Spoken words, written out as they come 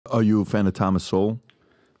Are you a fan of Thomas Sowell?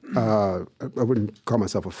 I wouldn't call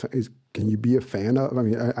myself a fan. Can you be a fan of? I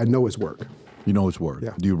mean, I know his work. You know his work.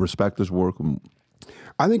 Yeah. Do you respect his work?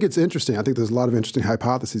 I think it's interesting. I think there's a lot of interesting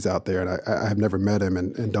hypotheses out there, and I have never met him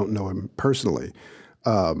and don't know him personally.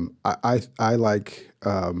 I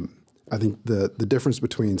think the difference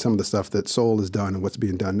between some of the stuff that Sowell has done and what's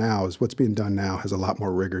being done now is what's being done now has a lot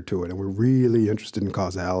more rigor to it. And we're really interested in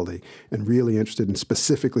causality and really interested in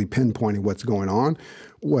specifically pinpointing what's going on.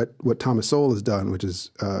 What Thomas Sowell has done, which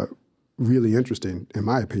is really interesting, in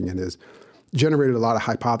my opinion, is generated a lot of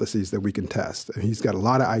hypotheses that we can test. And he's got a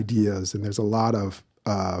lot of ideas, and there's a lot of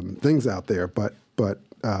things out there, but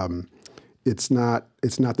it's not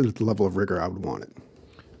at the level of rigor I would want it.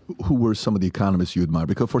 Who were some of the economists you admire?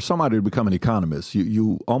 Because for somebody to become an economist,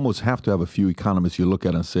 you almost have to have a few economists you look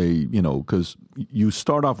at and say, because you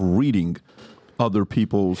start off reading other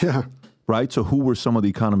people's, right? So who were some of the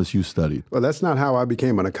economists you studied? Well, that's not how I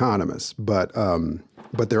became an economist, but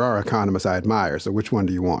there are economists I admire. So which one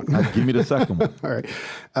do you want? Give me the second one. All right.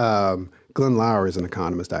 Glenn Loury is an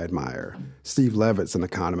economist I admire. Steve Levitt's an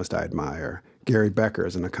economist I admire. Gary Becker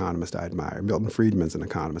is an economist I admire. Milton Friedman's an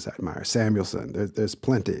economist I admire. Samuelson, there's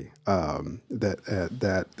plenty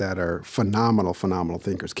that are phenomenal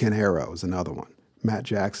thinkers. Ken Arrow is another one. Matt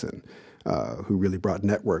Jackson, who really brought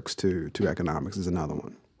networks to economics, is another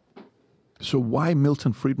one. So why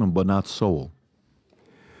Milton Friedman but not Sowell?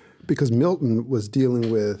 Because Milton was dealing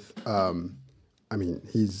with,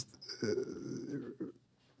 he's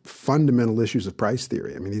fundamental issues of price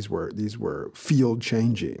theory. I mean, these were field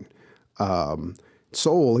changing.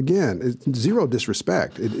 Sowell, again, zero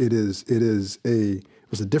disrespect. It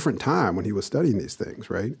was a different time when he was studying these things,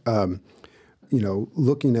 right?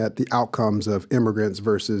 Looking at the outcomes of immigrants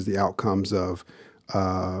versus the outcomes of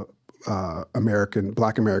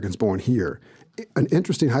Black Americans born here. An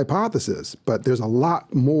interesting hypothesis, but there's a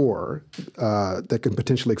lot more that can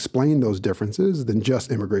potentially explain those differences than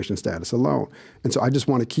just immigration status alone. And so I just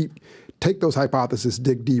want to take those hypotheses,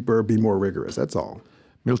 dig deeper, be more rigorous. That's all.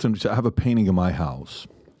 Milton, I have a painting in my house,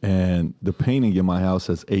 and the painting in my house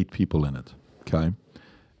has 8 people in it, okay?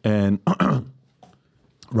 And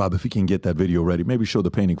Rob, if you can get that video ready, maybe show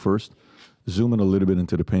the painting first. Zoom in a little bit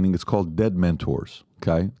into the painting. It's called Dead Mentors,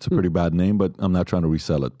 okay? It's a pretty bad name, but I'm not trying to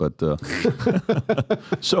resell it. But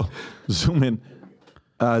so zoom in.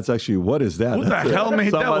 It's actually, what is that? Who the hell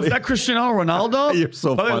made that? Was that Cristiano Ronaldo? You're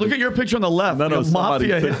so funny. Look at your picture on the left. No, somebody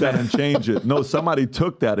took that and changed it. No, somebody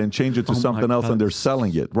took that and changed it to something else, and they're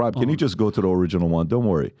selling it. Rob, can you just go to the original one? Don't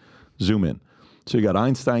worry. Zoom in. So you got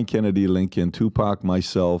Einstein, Kennedy, Lincoln, Tupac,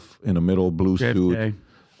 myself in the middle, blue suit.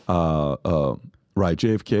 Right,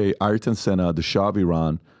 JFK, Ayrton Senna, the Shah of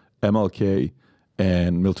Iran, MLK,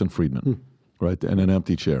 and Milton Friedman, right, and an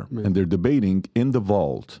empty chair. And they're debating in the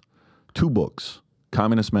vault 2 books.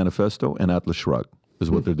 Communist Manifesto and Atlas Shrugged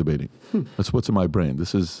is what they're debating. That's what's in my brain.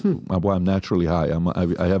 This is why I'm naturally high.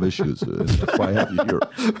 I have issues. That's why I have you here.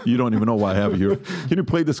 You don't even know why I have you here. Can you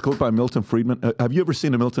play this clip by Milton Friedman? Have you ever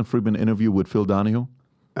seen a Milton Friedman interview with Phil Donahue?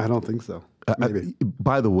 I don't think so. Maybe.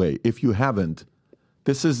 By the way, if you haven't,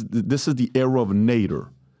 this is the era of Nader.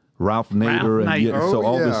 Ralph Nader,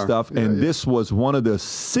 all this stuff. And this was one of the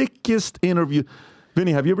sickest interviews.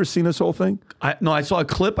 Vinny, have you ever seen this whole thing? No, I saw a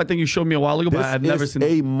clip. I think you showed me a while ago, but I've never seen it.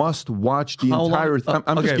 This is a must-watch the entire thing.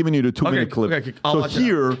 I'm just giving you the 2-minute clip. Okay, so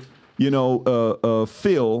here,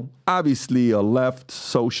 Phil, obviously a left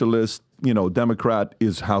socialist, Democrat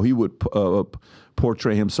is how he would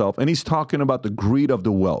portray himself. And he's talking about the greed of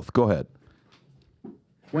the wealth. Go ahead.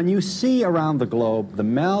 When you see around the globe the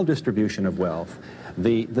maldistribution of wealth,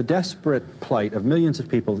 the desperate plight of millions of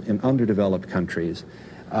people in underdeveloped countries,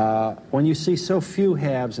 when you see so few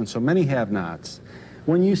haves and so many have-nots,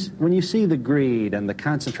 when you see the greed and the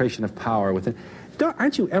concentration of power within,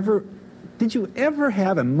 did you ever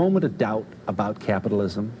have a moment of doubt about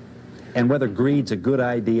capitalism and whether greed's a good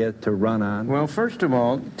idea to run on? Well, first of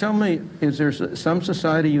all, tell me, is there some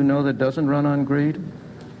society you know that doesn't run on greed?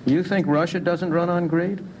 You think Russia doesn't run on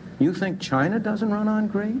greed? You think China doesn't run on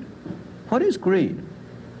greed? What is greed?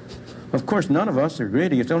 Of course, none of us are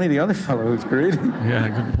greedy. It's only the other fellow who's greedy. Yeah,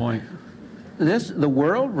 good point. The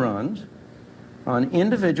world runs on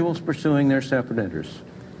individuals pursuing their separate interests.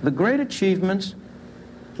 The great achievements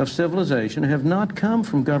of civilization have not come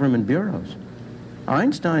from government bureaus.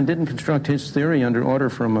 Einstein didn't construct his theory under order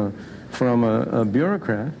from a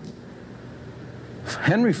bureaucrat.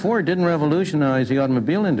 Henry Ford didn't revolutionize the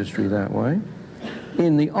automobile industry that way.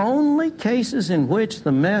 In the only cases in which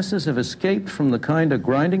the masses have escaped from the kind of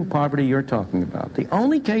grinding poverty you're talking about, the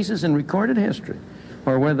only cases in recorded history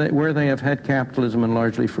are where they have had capitalism and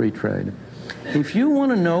largely free trade. If you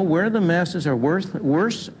want to know where the masses are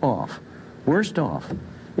worst off,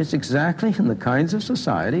 it's exactly in the kinds of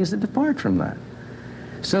societies that depart from that.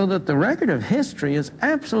 So that the record of history is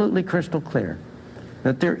absolutely crystal clear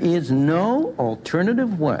that there is no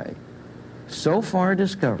alternative way so far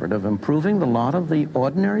discovered of improving the lot of the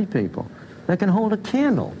ordinary people that can hold a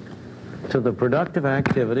candle to the productive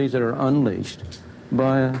activities that are unleashed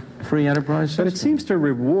by a free enterprise system. But it seems to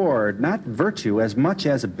reward not virtue as much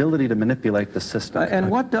as ability to manipulate the system. And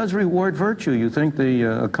what does reward virtue? You think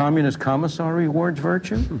a communist commissar rewards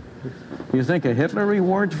virtue? You think a Hitler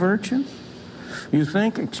rewards virtue? You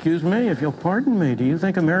think, excuse me, if you'll pardon me, do you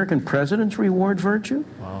think American presidents reward virtue?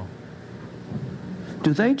 Wow.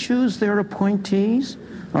 Do they choose their appointees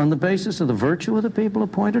on the basis of the virtue of the people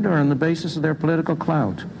appointed or on the basis of their political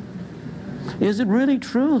clout? Is it really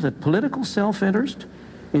true that political self-interest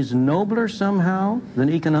is nobler somehow than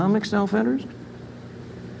economic self-interest?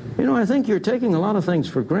 You know, I think you're taking a lot of things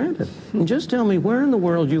for granted. And just tell me where in the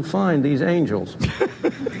world you find these angels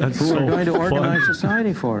who are going to organize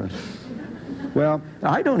society for us. Well,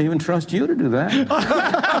 I don't even trust you to do that.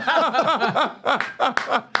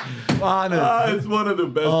 It's one of the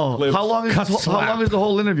best clips. How long is the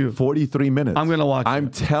whole interview? 43 minutes. I'm going to watch it. I'm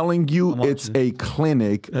telling you, it's a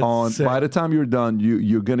clinic on. sick. By the time you're done,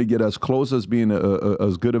 you're going to get as close as being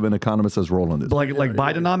as good of an economist as Roland is. Like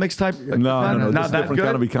Bidenomics type? No, Not this that different good?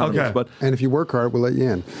 kind of economist. Okay. But And if you work hard, we'll let you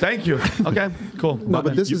in. Thank you. Okay, cool. No,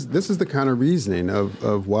 but this is the kind of reasoning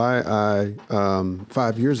of why I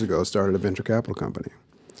 5 years ago started a venture capital company,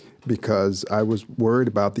 because I was worried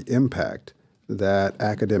about the impact that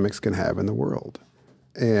academics can have in the world,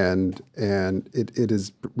 and it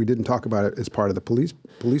is, we didn't talk about it as part of the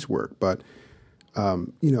police work, but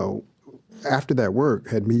you know, after that work,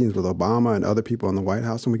 had meetings with Obama and other people in the White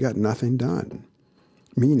House, and we got nothing done.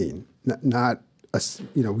 Meaning, not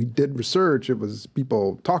you know, we did research. It was,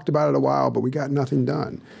 people talked about it a while, but we got nothing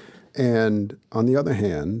done. And on the other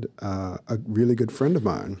hand, a really good friend of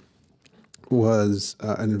mine was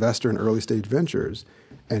an investor in early stage ventures,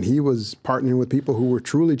 and he was partnering with people who were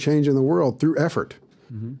truly changing the world through effort,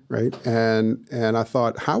 right? And I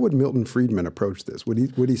thought, how would Milton Friedman approach this?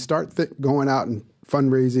 Would he start going out and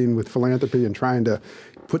fundraising with philanthropy and trying to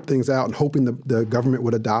put things out and hoping the government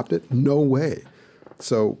would adopt it? No way.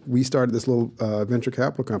 So we started this little venture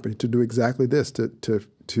capital company to do exactly this, to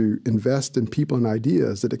invest in people and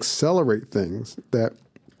ideas that accelerate things that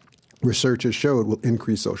research has showed will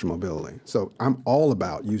increase social mobility. So I'm all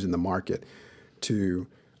about using the market to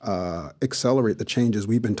accelerate the changes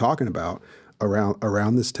we've been talking about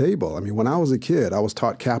around this table. I mean, when I was a kid, I was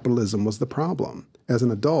taught capitalism was the problem. As an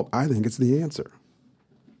adult, I think it's the answer.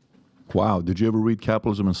 wow, did you ever read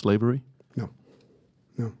Capitalism and Slavery? No.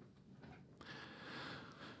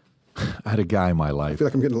 I had a guy in my life. I feel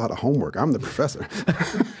like I'm getting a lot of homework. I'm the professor.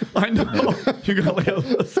 I know. You're going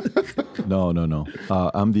to No.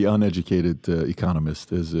 I'm the uneducated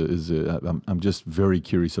economist. I'm just very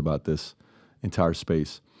curious about this entire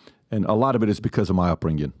space. And a lot of it is because of my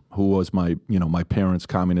upbringing. Who was my parents,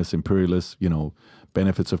 communists, imperialists,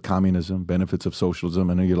 benefits of communism, benefits of socialism.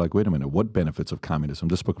 And then you're like, wait a minute, what benefits of communism?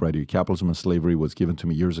 This book right here, Capitalism and Slavery, was given to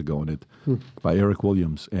me years ago, by Eric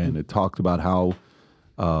Williams. And it talked about how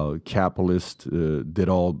capitalists did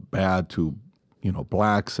all bad to,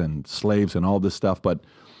 blacks and slaves and all this stuff. But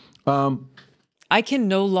I can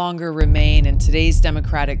no longer remain in today's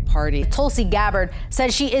Democratic Party. Tulsi Gabbard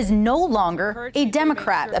says she is no longer a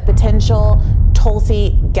Democrat. A potential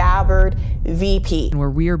Tulsi Gabbard VP. Where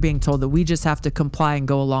we are being told that we just have to comply and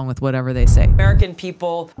go along with whatever they say. American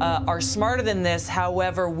people are smarter than this.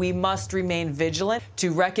 However, we must remain vigilant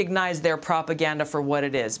to recognize their propaganda for what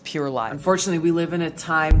it is, pure lie. Unfortunately, we live in a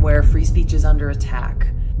time where free speech is under attack.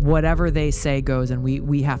 Whatever they say goes, and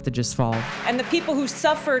we have to just follow. And the people who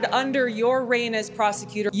suffered under your reign as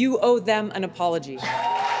prosecutor, you owe them an apology.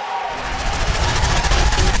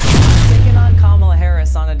 Taking on Kamala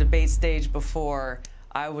Harris on a debate stage before,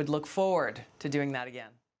 I would look forward to doing that again.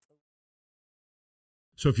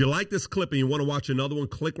 So if you like this clip and you want to watch another one,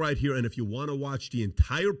 click right here. And if you want to watch the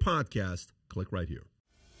entire podcast, click right here.